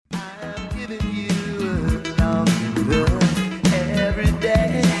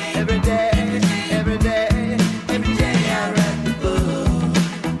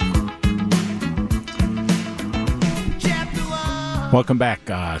Welcome back,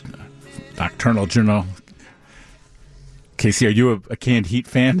 Nocturnal Journal. Casey, are you a Canned Heat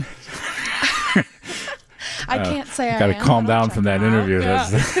fan? I can't say I am. Got to calm down from that interview. Yeah.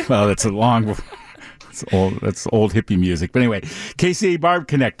 That's old hippie music. But anyway, Casey Barb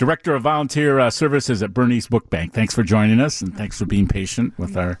Connect, Director of Volunteer Services at Bernie's Book Bank. Thanks for joining us, and thanks for being patient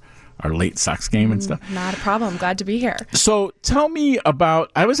with our late Sox game and stuff. Not a problem. Glad to be here. So tell me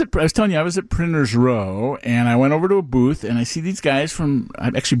about, I was telling you, I was at Printers Row, and I went over to a booth, and I see these guys I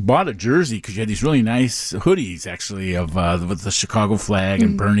actually bought a jersey because you had these really nice hoodies, actually, with the Chicago flag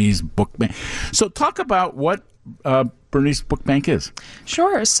and Bernie's Book Bank. So talk about what Bernie's Book Bank is.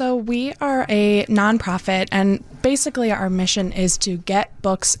 Sure. So we are a nonprofit, and basically our mission is to get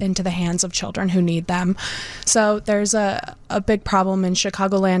books into the hands of children who need them. So there's a big problem in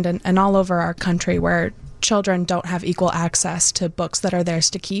Chicagoland and all over our country where children don't have equal access to books that are theirs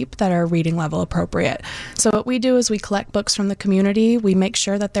to keep, that are reading level appropriate. So what we do is we collect books from the community, we make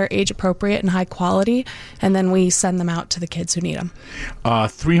sure that they're age appropriate and high quality, and then we send them out to the kids who need them.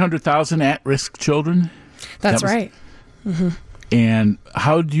 300,000 at-risk children? That's right. Mm-hmm. And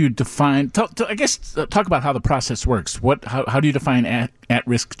how do you define, talk about how the process works. How do you define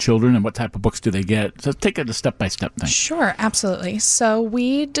at-risk children, and what type of books do they get? So take it a step-by-step thing. Sure, absolutely. So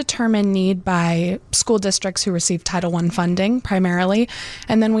we determine need by school districts who receive Title I funding primarily,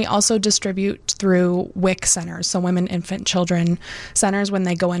 and then we also distribute through WIC centers, so Women, Infant, Children centers, when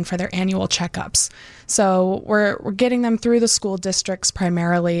they go in for their annual checkups. So we're getting them through the school districts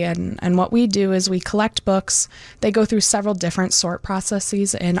primarily, and what we do is we collect books. They go through several different sort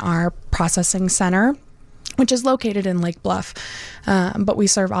processes in our processing center, which is located in Lake Bluff, but we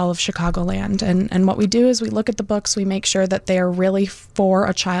serve all of Chicagoland. And what we do is we look at the books, we make sure that they are really for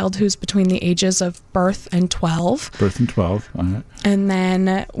a child who's between the ages of birth and 12. Birth and 12, all right. And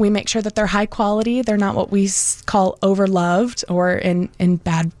then we make sure that they're high quality, they're not what we call overloved or in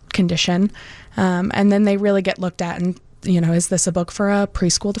bad condition. And then they really get looked at and, is this a book for a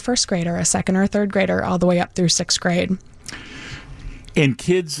preschool to first grader, a second or third grader, all the way up through sixth grade? And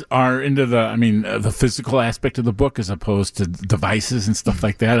kids are into the physical aspect of the book as opposed to devices and stuff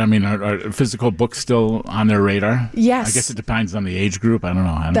like that. I mean, are physical books still on their radar? Yes. I guess it depends on the age group. I don't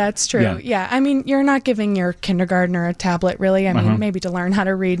know. That's true. Yeah. I mean, you're not giving your kindergartner a tablet, really. I mean, maybe to learn how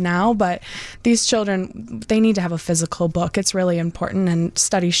to read now, but these children, they need to have a physical book. It's really important, and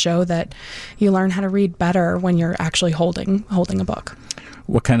studies show that you learn how to read better when you're actually holding a book.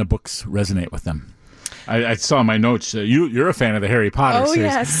 What kind of books resonate with them? I saw in my notes, you're a fan of the Harry Potter series.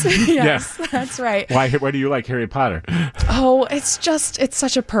 Yes. Yes, that's right. Why do you like Harry Potter? Oh, it's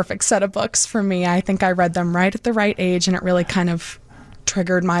such a perfect set of books for me. I think I read them right at the right age, and it really kind of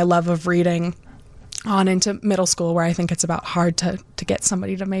triggered my love of reading on into middle school, where I think it's about hard to get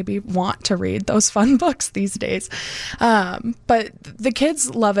somebody to maybe want to read those fun books these days. But the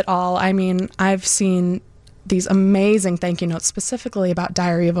kids love it all. I mean, I've seen these amazing thank you notes specifically about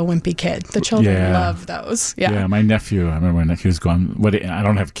Diary of a Wimpy Kid. The children love those. Yeah, I remember my nephew was going, I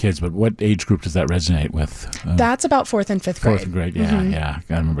don't have kids, but what age group does that resonate with? That's about fourth and fifth grade. Fourth grade, yeah.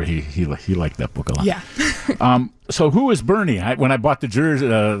 I remember he liked that book a lot. Yeah. So who is Bernie? When I bought the jersey,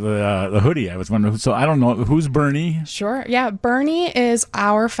 the hoodie, I was wondering. So I don't know, who's Bernie? Sure. Yeah, Bernie is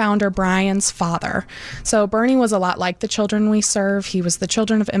our founder Brian's father. So Bernie was a lot like the children we serve. He was the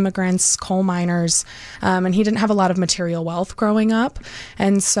children of immigrants, coal miners, and he didn't have a lot of material wealth growing up.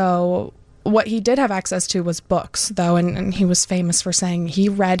 And so what he did have access to was books, though, and he was famous for saying he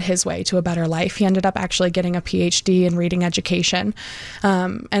read his way to a better life. He ended up actually getting a PhD in reading education.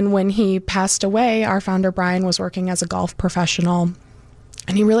 And when he passed away, our founder Brian was working as a golf professional,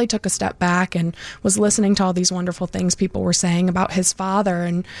 and he really took a step back and was listening to all these wonderful things people were saying about his father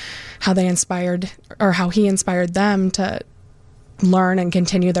and how he inspired them to learn and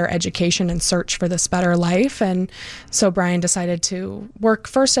continue their education and search for this better life. And so Brian decided to work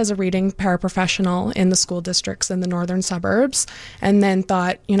first as a reading paraprofessional in the school districts in the northern suburbs, and then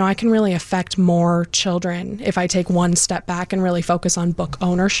thought, I can really affect more children if I take one step back and really focus on book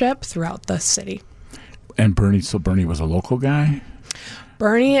ownership throughout the city. And Bernie was a local guy?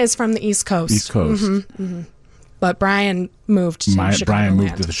 Bernie is from the East Coast. East Coast. Mm-hmm, mm-hmm. But Brian moved to Chicagoland. Brian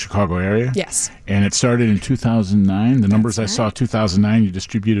moved to the Chicago area? Yes. And it started in 2009. The numbers I saw, 2009, you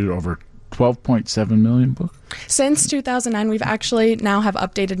distributed over 12.7 million books? Since 2009, we've actually now have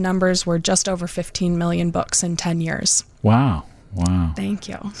updated numbers. We're just over 15 million books in 10 years. Wow. Thank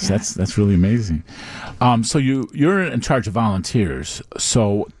you. So that's really amazing. So you're in charge of volunteers.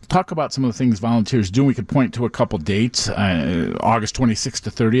 So talk about some of the things volunteers do. We could point to a couple dates. August 26th to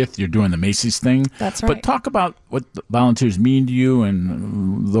 30th, you're doing the Macy's thing. That's right. But talk about what volunteers mean to you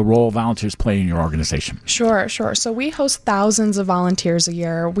and the role volunteers play in your organization. Sure. So we host thousands of volunteers a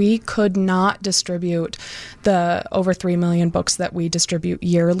year. We could not distribute the over 3 million books that we distribute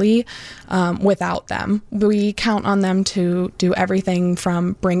yearly without them. We count on them to do everything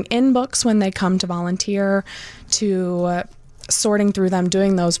from bring in books when they come to volunteer to sorting through them,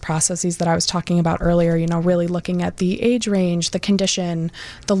 doing those processes that I was talking about earlier, really looking at the age range, the condition,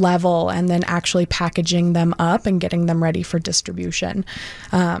 the level, and then actually packaging them up and getting them ready for distribution.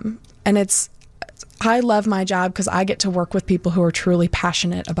 I love my job because I get to work with people who are truly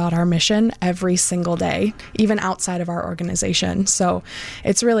passionate about our mission every single day, even outside of our organization. So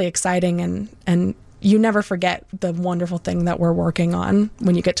it's really exciting, and you never forget the wonderful thing that we're working on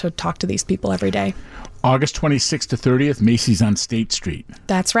when you get to talk to these people every day. August 26th to 30th, Macy's on State Street.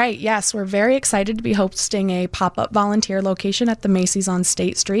 That's right. Yes, we're very excited to be hosting a pop-up volunteer location at the Macy's on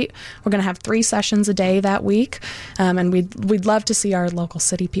State Street. We're going to have 3 sessions a day that week, and we'd love to see our local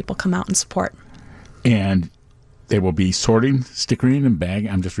city people come out and support. And they will be sorting, stickering, and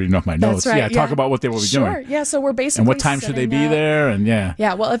bagging. I'm just reading off my notes. That's right, Talk about what they will be doing. Sure. Yeah, so we're basically and what time should they be there? And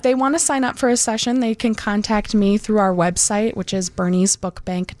Yeah, well, if they want to sign up for a session, they can contact me through our website, which is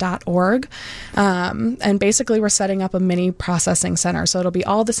berniesbookbank.org. And basically, we're setting up a mini processing center. So it'll be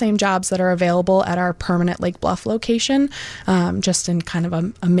all the same jobs that are available at our permanent Lake Bluff location, just in kind of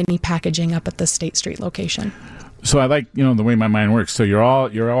a mini packaging up at the State Street location. So I like, the way my mind works. So you're all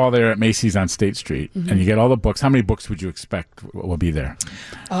there at Macy's on State Street, and you get all the books. How many books would you expect will be there?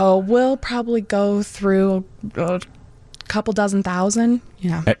 Oh, we'll probably go through a couple dozen thousand.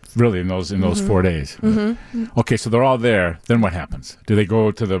 Yeah. Really, in those 4 days. Mm-hmm. Okay, so they're all there. Then what happens? Do they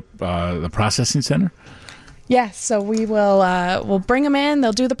go to the processing center? Yes, so we will we'll bring them in.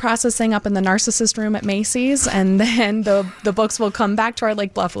 They'll do the processing up in the Narcissist room at Macy's, and then the books will come back to our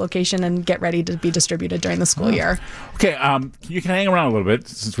Lake Bluff location and get ready to be distributed during the school year. Okay, you can hang around a little bit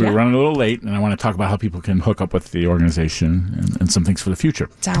since we're running a little late, and I want to talk about how people can hook up with the organization and some things for the future.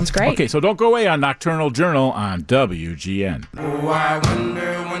 Sounds great. Okay, so don't go away on Nocturnal Journal on WGN. Oh, I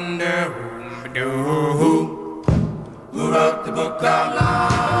wonder who wrote the book out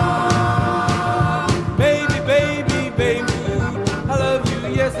loud.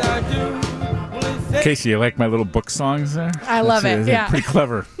 Casey, you like my little book songs there? I love it. Yeah. Pretty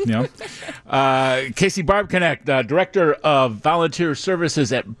clever, Casey Barbconnect, Director of Volunteer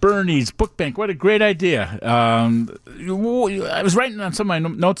Services at Bernie's Book Bank. What a great idea. I was writing on some of my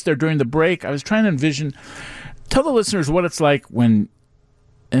notes there during the break. I was trying to envision, tell the listeners what it's like when,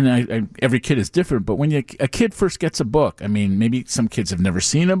 and every kid is different, but when a kid first gets a book, I mean, maybe some kids have never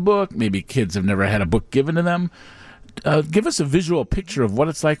seen a book, maybe kids have never had a book given to them. Give us a visual picture of what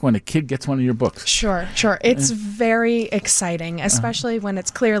it's like when a kid gets one of your books. Sure. It's very exciting, especially when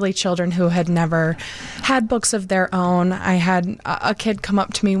it's clearly children who had never had books of their own. I had a kid come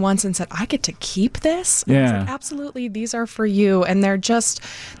up to me once and said, "I get to keep this?" And I said, "Absolutely, these are for you." And they're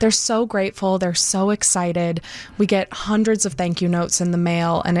so grateful. They're so excited. We get hundreds of thank you notes in the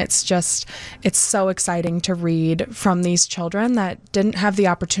mail, and it's so exciting to read from these children that didn't have the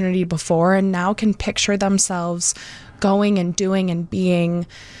opportunity before and now can picture themselves going and doing and being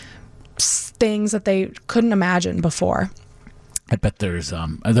things that they couldn't imagine before. I bet there's are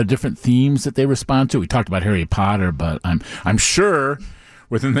there different themes that they respond to? We talked about Harry Potter, but I'm sure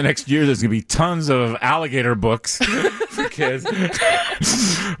within the next year there's going to be tons of alligator books for kids.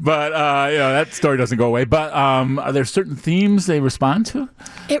 But that story doesn't go away. But are there certain themes they respond to?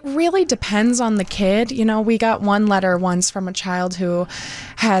 It really depends on the kid. We got one letter once from a child who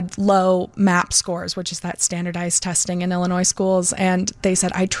had low MAP scores, which is that standardized testing in Illinois schools. And they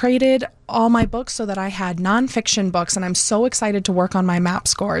said, "I traded all my books so that I had nonfiction books, and I'm so excited to work on my MAP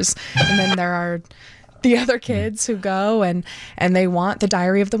scores." And then there are the other kids who go and they want the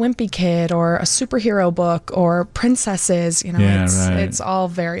Diary of the Wimpy Kid or a superhero book or princesses. It's all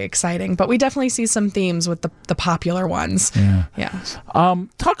very exciting. But we definitely see some themes with the popular ones. Yeah.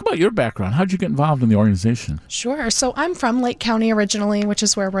 Talk about your background. How'd you get involved in the organization? Sure. So I'm from Lake County originally, which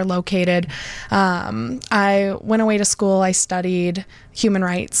is where we're located. I went away to school. I studied human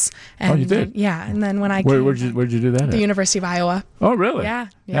rights. And you did? Yeah. And then when I where'd you do that at? The University of Iowa. Oh, really?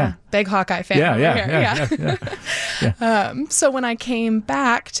 Yeah. Big Hawkeye fan. Yeah. So when I came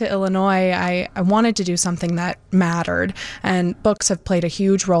back to Illinois, I wanted to do something that mattered, and books have played a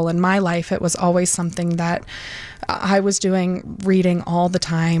huge role in my life. It was always something that I was doing, reading all the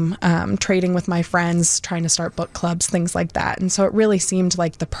time, trading with my friends, trying to start book clubs, things like that. And so it really seemed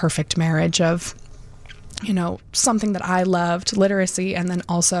like the perfect marriage of something that I loved, literacy, and then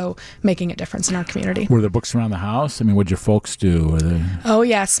also making a difference in our community. Were there books around the house? I mean, what did your folks do? Were they... Oh,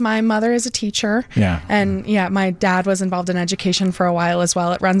 yes. My mother is a teacher. Yeah. And my dad was involved in education for a while as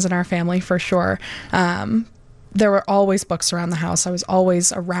well. It runs in our family for sure. There were always books around the house. I was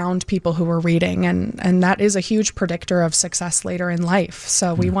always around people who were reading, and that is a huge predictor of success later in life.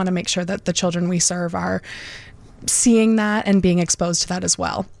 So we want to make sure that the children we serve are seeing that and being exposed to that as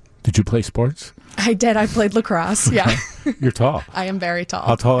well. Did you play sports? I did. I played lacrosse. Yeah. You're tall. I am very tall.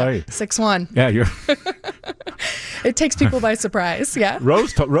 How tall are you? 6'1". Yeah, you're... It takes people by surprise. Yeah.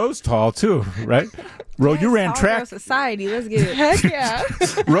 Rose tall too, right? Ro, you ran track. Society, let's get it. Heck yeah.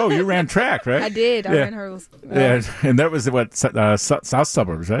 Ro, you ran track, right? I did. I ran hurdles. Yeah, and that was south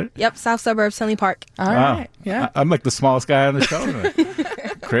suburbs, right? Yep, south suburbs, Tinley Park. All right. Yeah. I'm like the smallest guy on the show.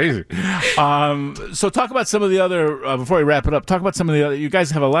 Crazy. So talk about some of the other, before we wrap it up, talk about some of the other, you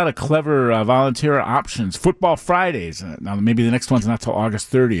guys have a lot of clever volunteer options. Football Fridays. Now, maybe the next one's not till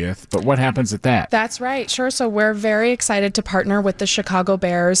August 30th, but what happens at that? That's right. Sure. So we're very excited to partner with the Chicago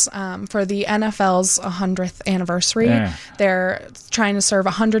Bears for the NFL's 100th anniversary. Yeah. They're trying to serve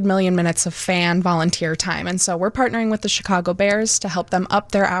 100 million minutes of fan volunteer time. And so we're partnering with the Chicago Bears to help them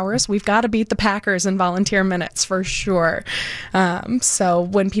up their hours. We've got to beat the Packers in volunteer minutes for sure. So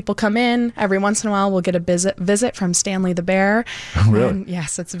when people come in, every once in a while, we'll get a visit from Stanley the Bear. Really? And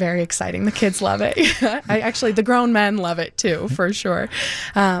yes, it's very exciting. The kids love it. Actually, the grown men love it too, for sure.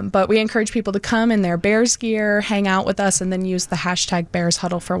 But we encourage people to come in their Bears gear, hang out with us, and then use the hashtag Bears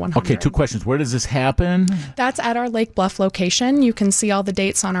Huddle for 100. Okay, 2 questions. Where does this happen? That's at our Lake Bluff location. You can see all the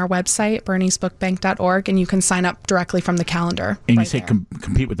dates on our website, berniesbookbank.org, and you can sign up directly from the calendar. And you say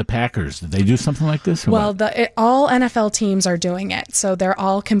compete with the Packers. Did they do something like this? Well, all NFL teams are doing it. So they're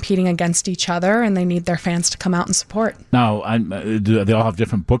all competing against each other, and they need their fans to come out and support. Now, do they all have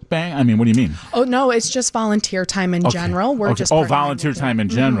different book bank? I mean, what do you mean? Oh, no, it's just volunteer time in general. We're just volunteer time in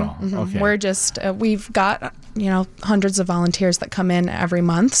general. Mm-hmm. Okay. We're just, we've got, hundreds of volunteers that come in every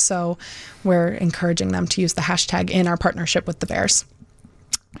month. So we're encouraging them to use the hashtag in our partnership with the Bears.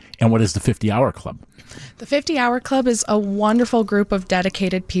 And what is the 50-hour club? The 50-Hour Club is a wonderful group of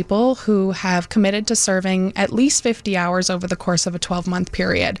dedicated people who have committed to serving at least 50 hours over the course of a 12-month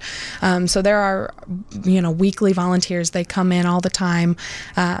period. So there are, weekly volunteers. They come in all the time.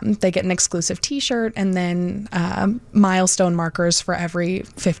 They get an exclusive T-shirt and then milestone markers for every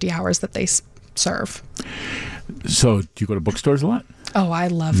 50 hours that they serve. So do you go to bookstores a lot? Oh, I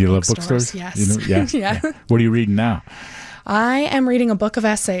love Do you bookstores. love bookstores? Yes. Yeah. What are you reading now? I am reading a book of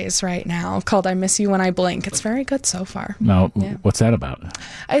essays right now called I Miss You When I Blink. It's very good so far. Now, What's that about?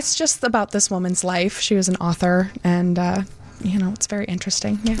 It's just about this woman's life. She was an author, and, it's very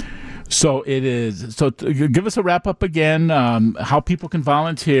interesting. Yeah. So it is. So give us a wrap up again. How people can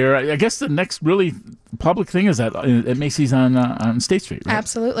volunteer. I guess the next really public thing is at Macy's on State Street. Right?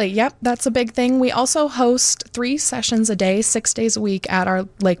 Absolutely. Yep, that's a big thing. We also host 3 sessions a day, 6 days a week at our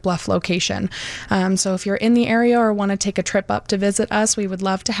Lake Bluff location. So if you're in the area or want to take a trip up to visit us, we would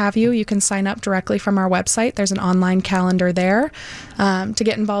love to have you. You can sign up directly from our website. There's an online calendar there. To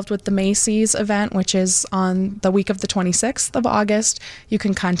get involved with the Macy's event, which is on the week of the 26th of August, you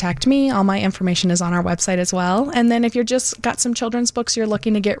can contact me. All my information is on our website as well. And then if you're just got some children's books you're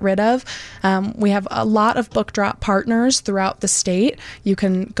looking to get rid of, we have a lot of book drop partners throughout the state. You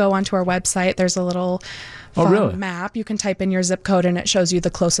can go onto our website. There's a little map. You can type in your zip code and it shows you the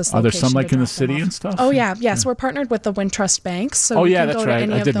closest location. Are there some like in the city and stuff? Oh, yeah. Yes, we're partnered with the Wintrust Banks. So you can go to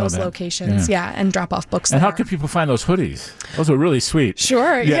any of those locations and drop off books and there. how can people find those hoodies? Those are really sweet.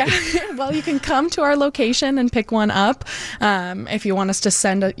 Sure. Yeah. Well, you can come to our location and pick one up. If you want us to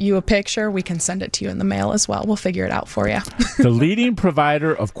send you a picture, we can send it to you in the mail as well. We'll figure it out for you. The leading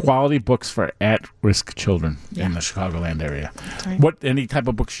provider of quality books for at-risk children in the Chicagoland area. Right. Any type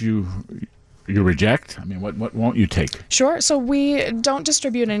of books you reject? I mean, what won't you take? Sure. So we don't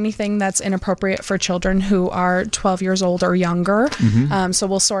distribute anything that's inappropriate for children who are 12 years old or younger. Mm-hmm. So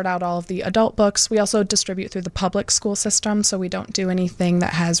we'll sort out all of the adult books. We also distribute through the public school system, so we don't do anything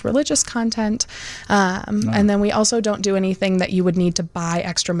that has religious content. And then we also don't do anything that you would need to buy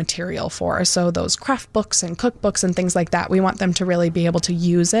extra material for. So those craft books and cookbooks and things like that, we want them to really be able to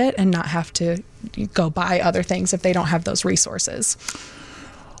use it and not have to go buy other things if they don't have those resources.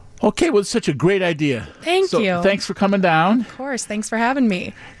 Okay, well, it's such a great idea. Thank you. Thanks for coming down. Of course. Thanks for having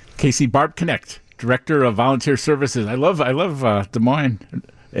me. Casey Barb Knecht, Director of Volunteer Services. I love Des Moines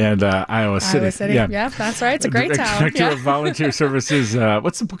and Iowa City. Iowa City. Yeah, that's right. It's a great town. Director of Volunteer Services.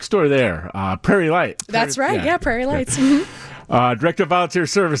 What's the bookstore there? Prairie Light. That's right. Yeah, Prairie Lights. Mm-hmm. Director of Volunteer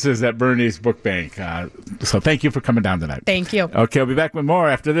Services at Bernice Book Bank. So thank you for coming down tonight. Thank you. Okay, we'll be back with more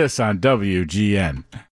after this on WGN.